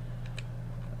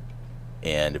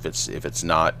 and if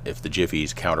the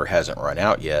Jiffy's counter hasn't run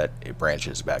out yet, it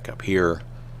branches back up here,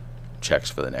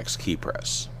 checks for the next key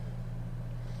press.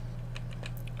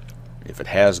 If it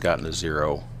has gotten to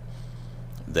 0,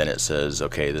 then it says,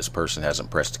 okay, this person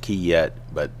hasn't pressed a key yet,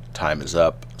 but time is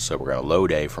up, so we're going to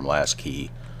load A from last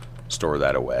key, store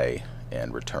that away,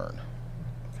 and return.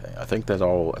 Okay, I think that's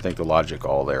all. I think the logic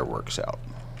all there works out.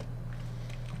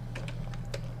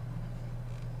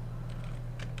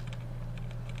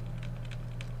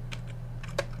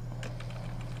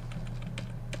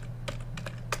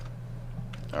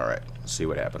 All right, let's see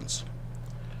what happens.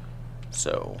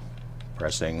 So,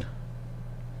 pressing.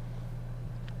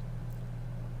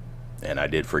 And I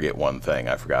did forget one thing.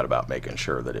 I forgot about making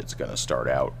sure that it's going to start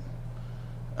out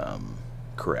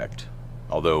correct.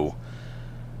 Although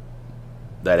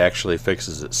that actually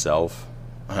fixes itself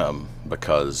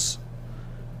because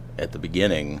at the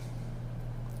beginning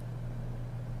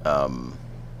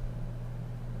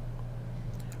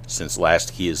since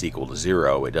last key is equal to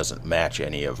 0, it doesn't match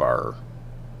any of our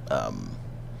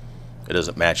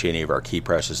key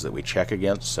presses that we check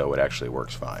against, so it actually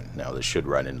works fine. Now this should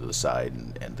run into the side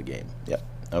and end the game. Yep,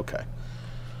 okay.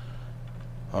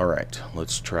 Alright,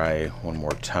 let's try one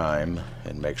more time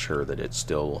and make sure that it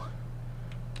still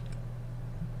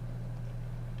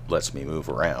lets me move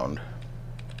around.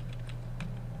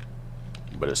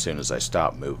 But as soon as I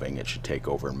stop moving, it should take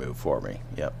over and move for me.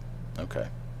 Yep, okay.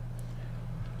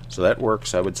 So that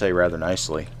works, I would say, rather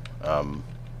nicely.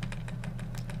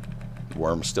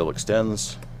 Worm still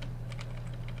extends,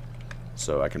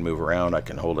 so I can move around, I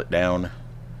can hold it down,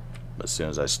 but as soon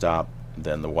as I stop,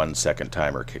 then the 1 second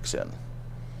timer kicks in.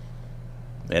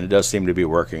 And it does seem to be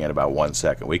working at about 1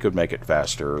 second. We could make it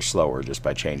faster or slower just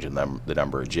by changing the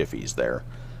number of Jiffies there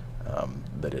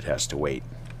that it has to wait.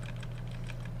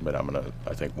 But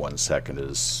I think 1 second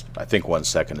is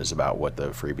about what the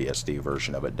FreeBSD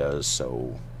version of it does,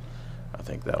 so I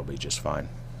think that'll be just fine.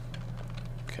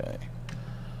 Okay.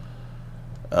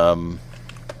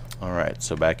 Alright,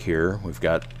 so back here we've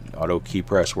got auto key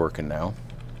press working now.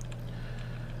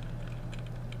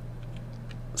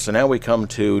 So now we come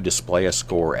to display a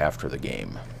score after the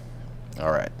game.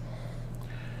 Alright.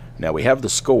 Now we have the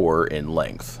score in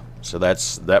length, so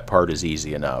that part is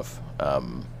easy enough.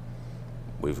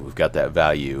 We've got that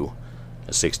value,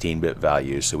 a 16-bit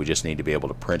value, so we just need to be able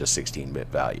to print a 16-bit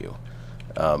value.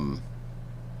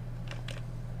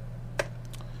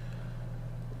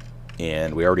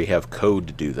 And we already have code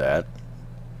to do that,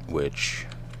 which,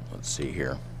 let's see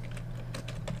here.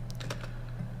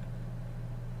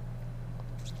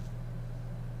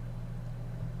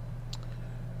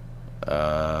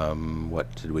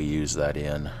 What did we use that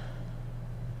in?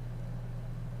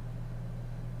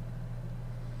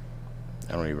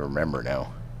 I don't even remember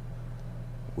now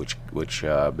which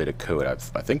bit of code. I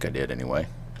think I did anyway.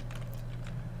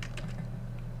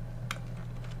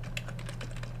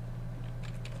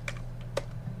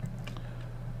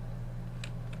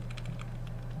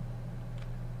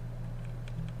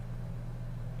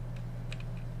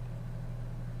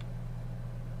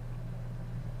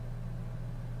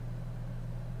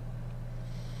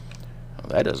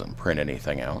 that doesn't print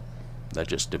anything out. That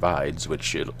just divides,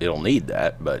 which it'll need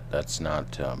that, but that's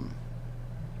not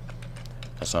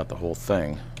the whole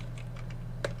thing.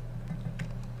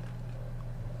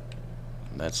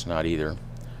 That's not either.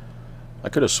 I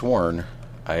could have sworn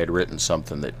I had written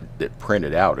something that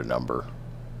printed out a number.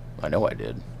 I know I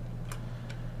did.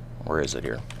 Where is it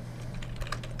here?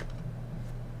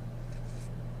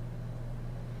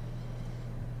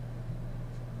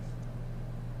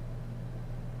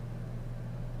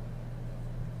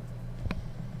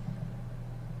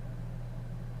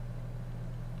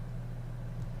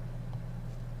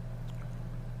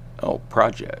 Oh,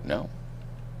 project, no.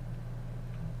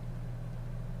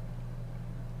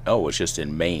 Oh, it's just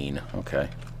in main. Okay.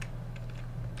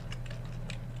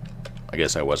 I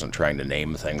guess I wasn't trying to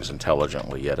name things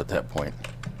intelligently yet at that point.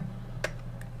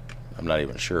 I'm not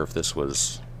even sure if this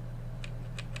was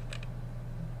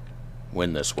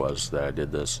when this was that I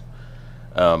did this.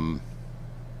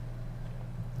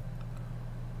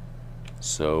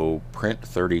 So print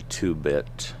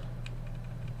 32-bit.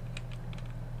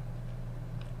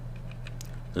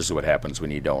 This is what happens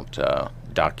when you don't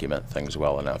document things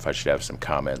well enough. I should have some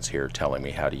comments here telling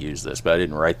me how to use this, but I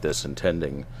didn't write this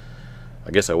intending.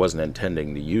 I guess I wasn't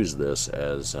intending to use this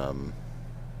as a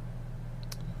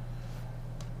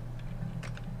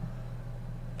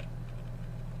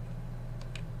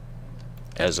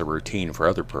routine for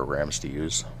other programs to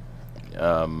use.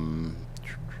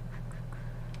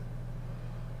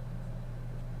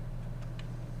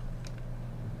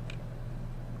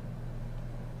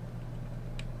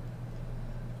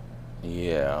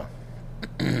 Yeah.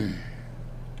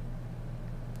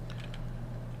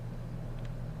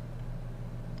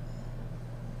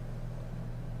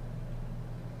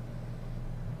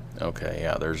 Okay,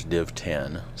 yeah, there's div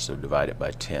 10, so divide it by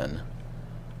 10.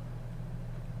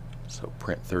 So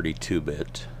print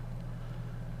 32-bit.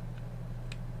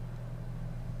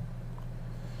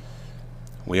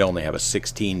 We only have a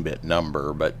 16-bit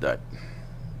number, but that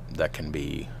can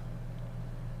be,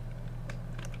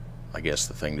 I guess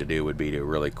the thing to do would be to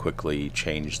really quickly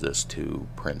change this to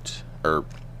print, or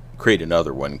create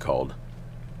another one called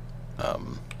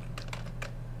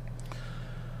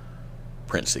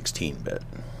print 16-bit.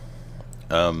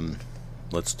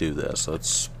 Let's do this.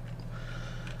 Let's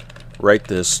write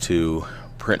this to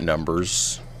print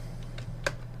numbers,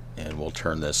 and we'll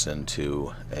turn this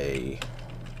into a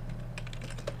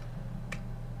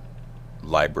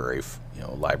library,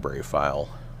 library file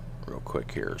real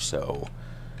quick here. So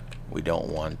we don't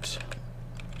want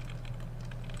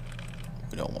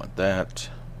that.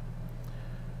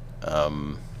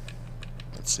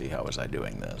 Let's see, how was I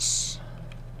doing this?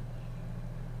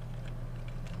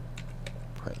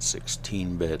 Print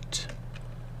 16-bit.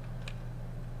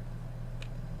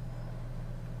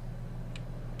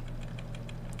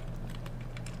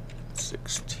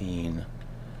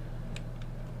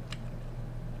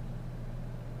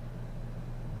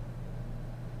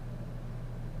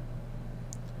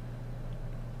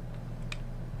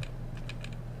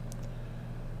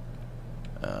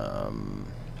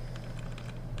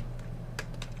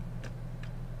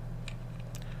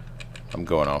 I'm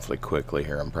going awfully quickly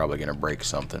here. I'm probably going to break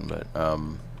something, but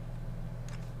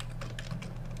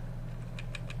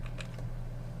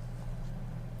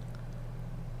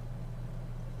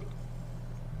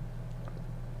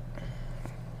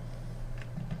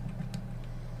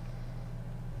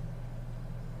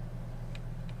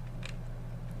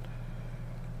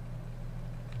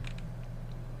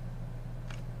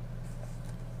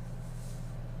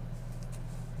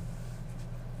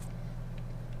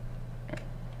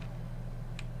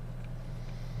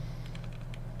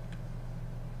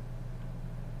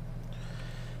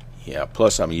yeah,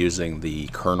 plus I'm using the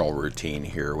kernel routine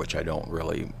here, which I don't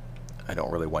really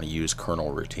want to use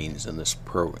kernel routines in this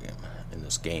program, in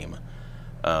this game.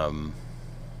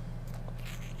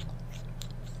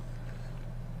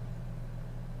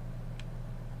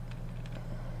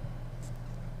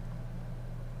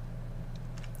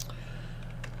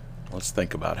 Let's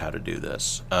think about how to do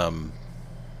this.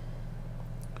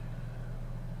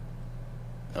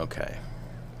 Okay.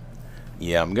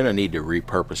 Yeah, I'm going to need to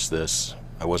repurpose this.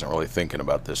 I wasn't really thinking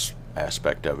about this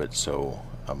aspect of it, so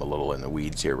I'm a little in the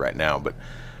weeds here right now, but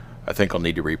I think I'll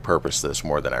need to repurpose this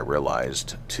more than I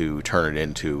realized to turn it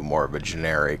into more of a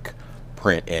generic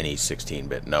print any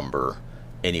 16-bit number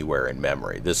anywhere in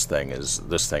memory. This thing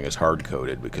is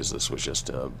hard-coded because this was just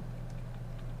a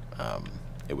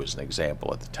it was an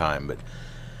example at the time, but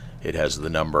it has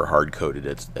the number hard-coded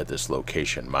at this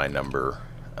location, my number.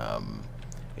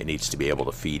 It needs to be able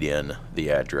to feed in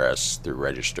the address through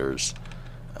registers.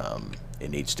 it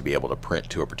needs to be able to print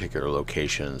to a particular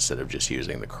location instead of just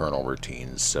using the kernel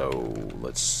routines. So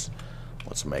let's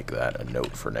make that a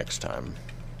note for next time.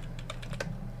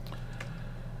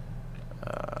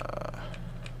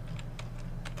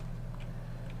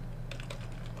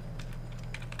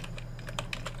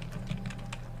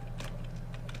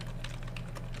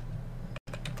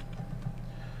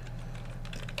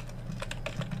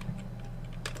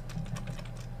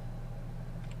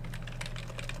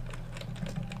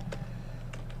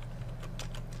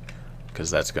 Because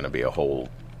that's going to be a whole,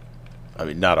 I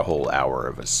mean, not a whole hour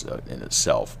of us in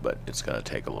itself, but it's going to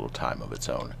take a little time of its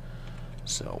own.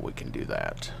 So we can do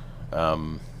that.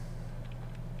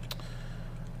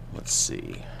 Let's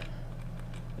see.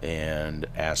 And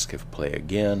ask if play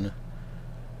again.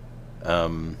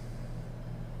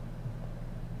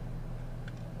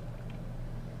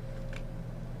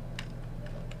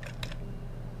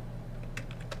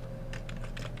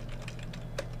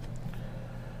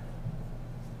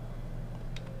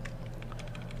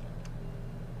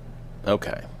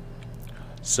 Okay,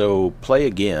 so play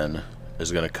again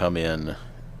is going to come in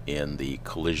the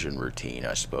collision routine,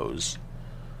 I suppose.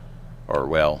 Or,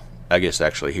 well, I guess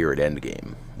actually here at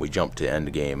endgame. We jump to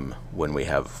endgame when we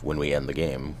end the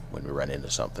game, when we run into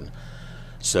something.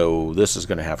 So this is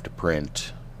going to have to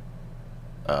print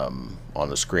on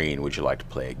the screen, would you like to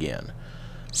play again?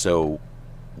 So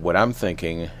what I'm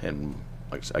thinking, and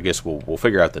I guess we'll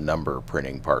figure out the number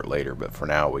printing part later, but for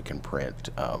now we can print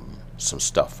some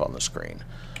stuff on the screen.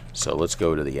 So let's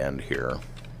go to the end here,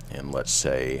 and let's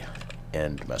say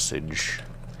end message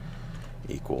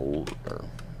equal, or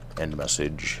end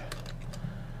message,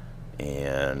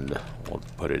 and we'll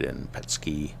put it in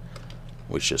Petsky,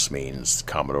 which just means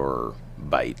Commodore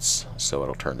bytes. So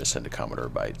it'll turn this into Commodore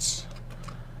bytes.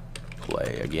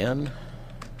 Play again.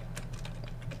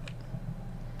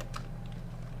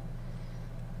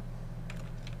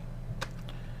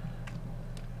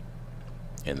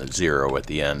 And the 0 at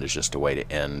the end is just a way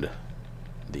to end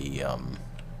the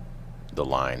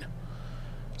line.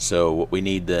 So what we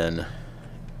need then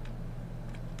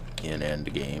in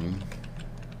endgame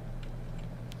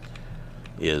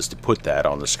is to put that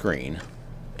on the screen.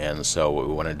 And so what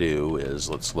we want to do is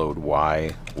let's load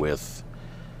Y with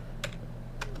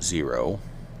 0,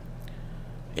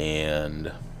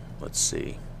 and let's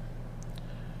see,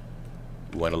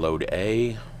 we want to load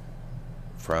A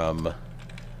from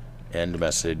end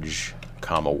message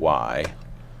comma Y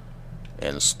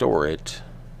and store it,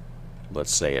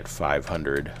 let's say at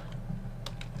 500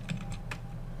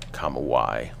 comma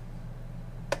Y,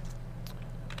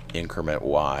 increment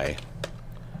Y,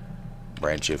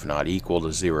 branch if not equal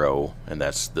to 0, and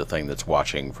that's the thing that's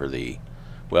watching for the,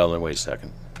 well, then wait a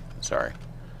second, sorry,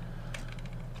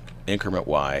 increment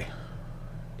Y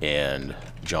and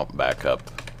jump back up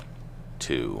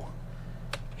to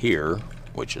here,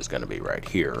 which is going to be right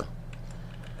here.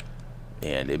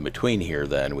 And in between here,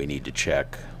 then, we need to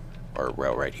check, or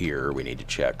well, right here, we need to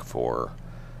check for,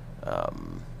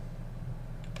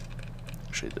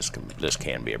 actually, this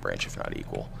can be a branch if not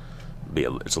equal.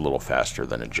 It's a little faster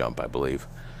than a jump, I believe.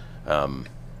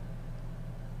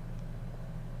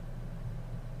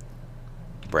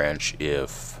 Branch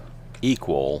if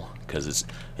equal, because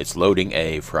it's loading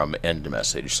A from end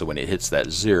message, so when it hits that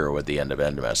 0 at the end of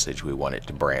end message, we want it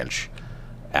to branch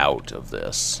out of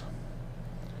this.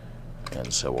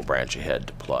 And so we'll branch ahead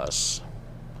to plus,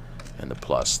 and the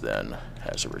plus then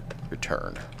has a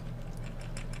return.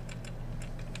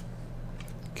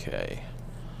 Okay.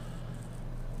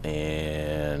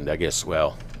 And I guess,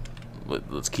 well,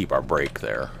 let's keep our break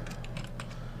there.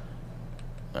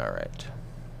 Alright,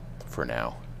 for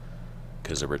now.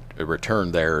 Because a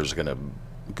return there is going to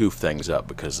goof things up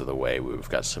because of the way we've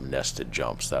got some nested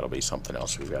jumps. That'll be something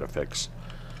else we've got to fix.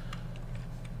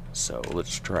 So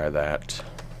let's try that.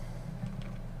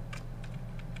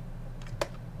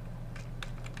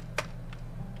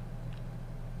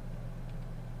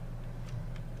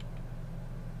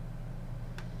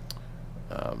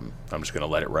 I'm just going to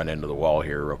let it run into the wall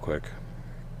here real quick.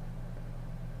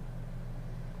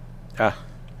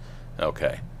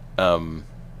 Okay.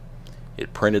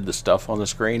 It printed the stuff on the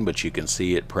screen, but you can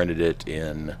see it printed it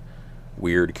in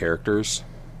weird characters.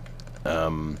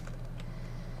 I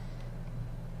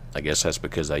guess that's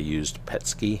because I used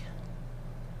Petsky,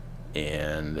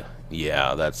 and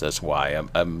yeah, that's why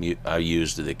I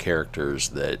used the characters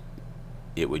that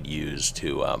it would use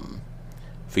to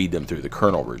feed them through the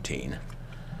kernel routine.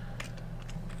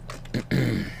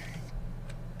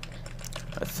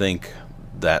 I think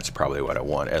that's probably what I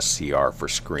want, SCR for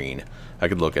screen. I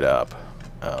could look it up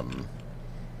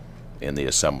in the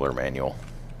assembler manual.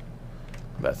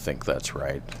 I think that's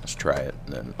right. Let's try it,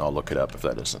 and then I'll look it up if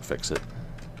that doesn't fix it.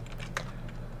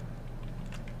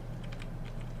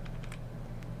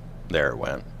 There it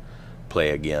went.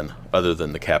 Play again, other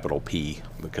than the capital P,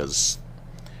 because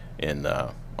in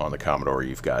on the Commodore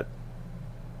you've got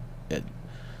it.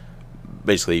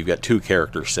 Basically, you've got two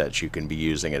character sets you can be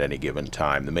using at any given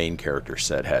time. The main character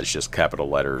set has just capital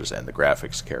letters, and the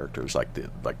graphics characters, like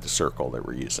the circle that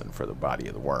we're using for the body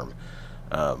of the worm.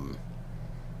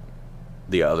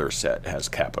 The other set has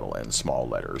capital and small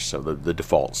letters, so the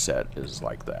default set is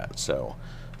like that. So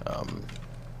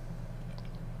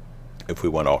if we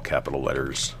want all capital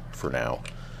letters for now,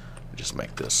 just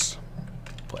make this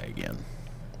play again.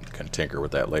 Can tinker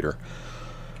with that later.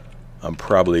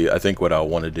 I think what I'll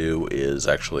want to do is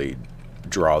actually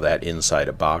draw that inside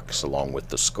a box along with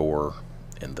the score,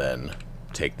 and then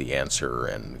take the answer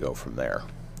and go from there.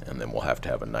 And then we'll have to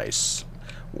have a nice...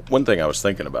 One thing I was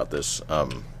thinking about this,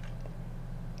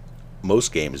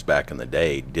 most games back in the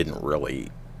day didn't really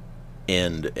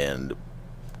end and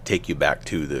take you back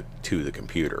to the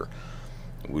computer.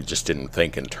 We just didn't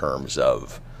think in terms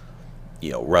of,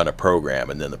 run a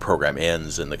program and then the program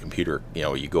ends and the computer,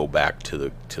 you go back to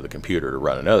the computer to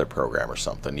run another program or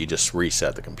something. You just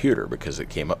reset the computer because it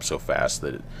came up so fast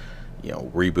that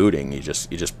rebooting, you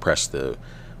just press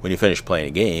when you finish playing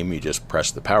a game, you just press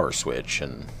the power switch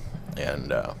and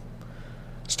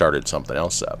started something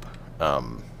else up.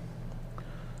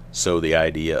 So the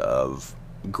idea of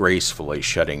gracefully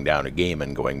shutting down a game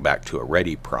and going back to a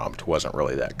ready prompt wasn't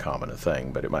really that common a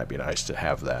thing, but it might be nice to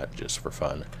have that just for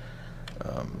fun.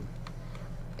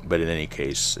 But in any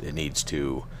case, it needs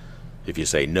to, if you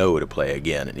say no to play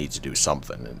again, it needs to do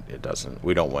something. It doesn't,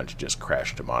 we don't want to just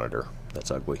crash the monitor. That's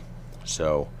ugly.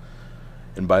 So,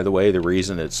 and by the way, the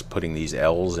reason it's putting these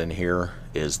L's in here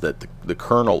is that the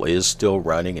kernel is still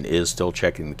running and is still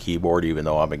checking the keyboard, even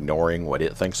though I'm ignoring what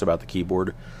it thinks about the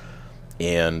keyboard.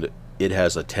 And it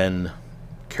has a 10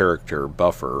 character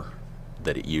buffer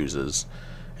that it uses,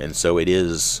 and so it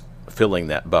is filling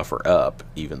that buffer up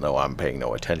even though I'm paying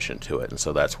no attention to it. And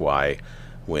so that's why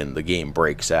when the game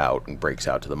breaks out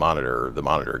to the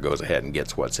monitor goes ahead and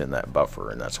gets what's in that buffer,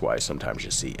 and that's why sometimes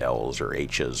you see L's or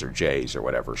H's or J's or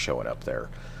whatever showing up there.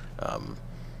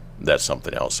 That's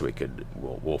something else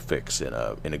we'll fix in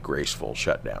a graceful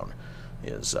shutdown,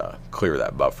 is clear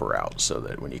that buffer out so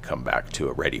that when you come back to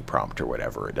a ready prompt or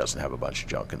whatever, it doesn't have a bunch of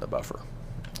junk in the buffer.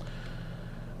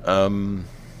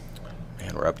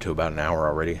 Man, we're up to about an hour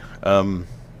already.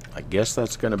 I guess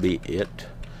that's going to be it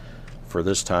for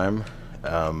this time.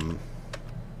 I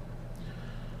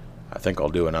think I'll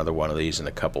do another one of these in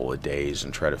a couple of days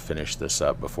and try to finish this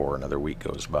up before another week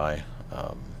goes by,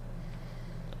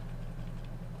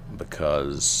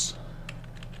 because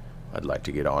I'd like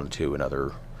to get on to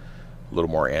another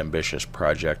little more ambitious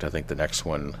project. I think the next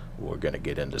one we're going to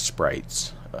get into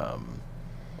sprites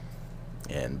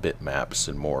and bitmaps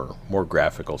and more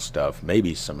graphical stuff,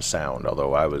 maybe some sound,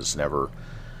 although I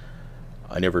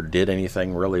never did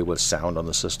anything really with sound on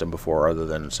the system before other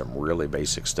than some really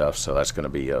basic stuff, so that's going to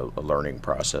be a learning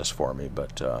process for me,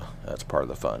 but that's part of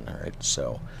the fun. All right,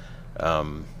 so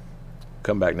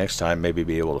come back next time, maybe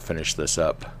be able to finish this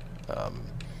up,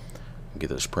 get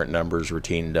this print numbers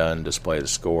routine done, display the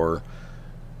score,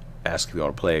 ask if you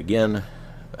want to play again,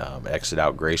 exit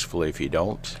out gracefully if you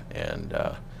don't, and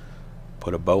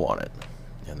put a bow on it,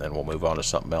 and then we'll move on to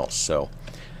something else. So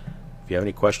if you have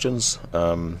any questions,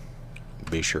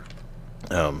 be sure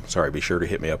to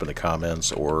hit me up in the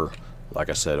comments, or like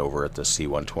I said, over at the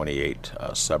C128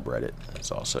 subreddit.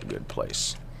 It's also a good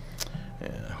place.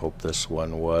 And I hope this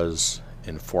one was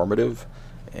informative,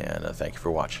 and thank you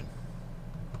for watching.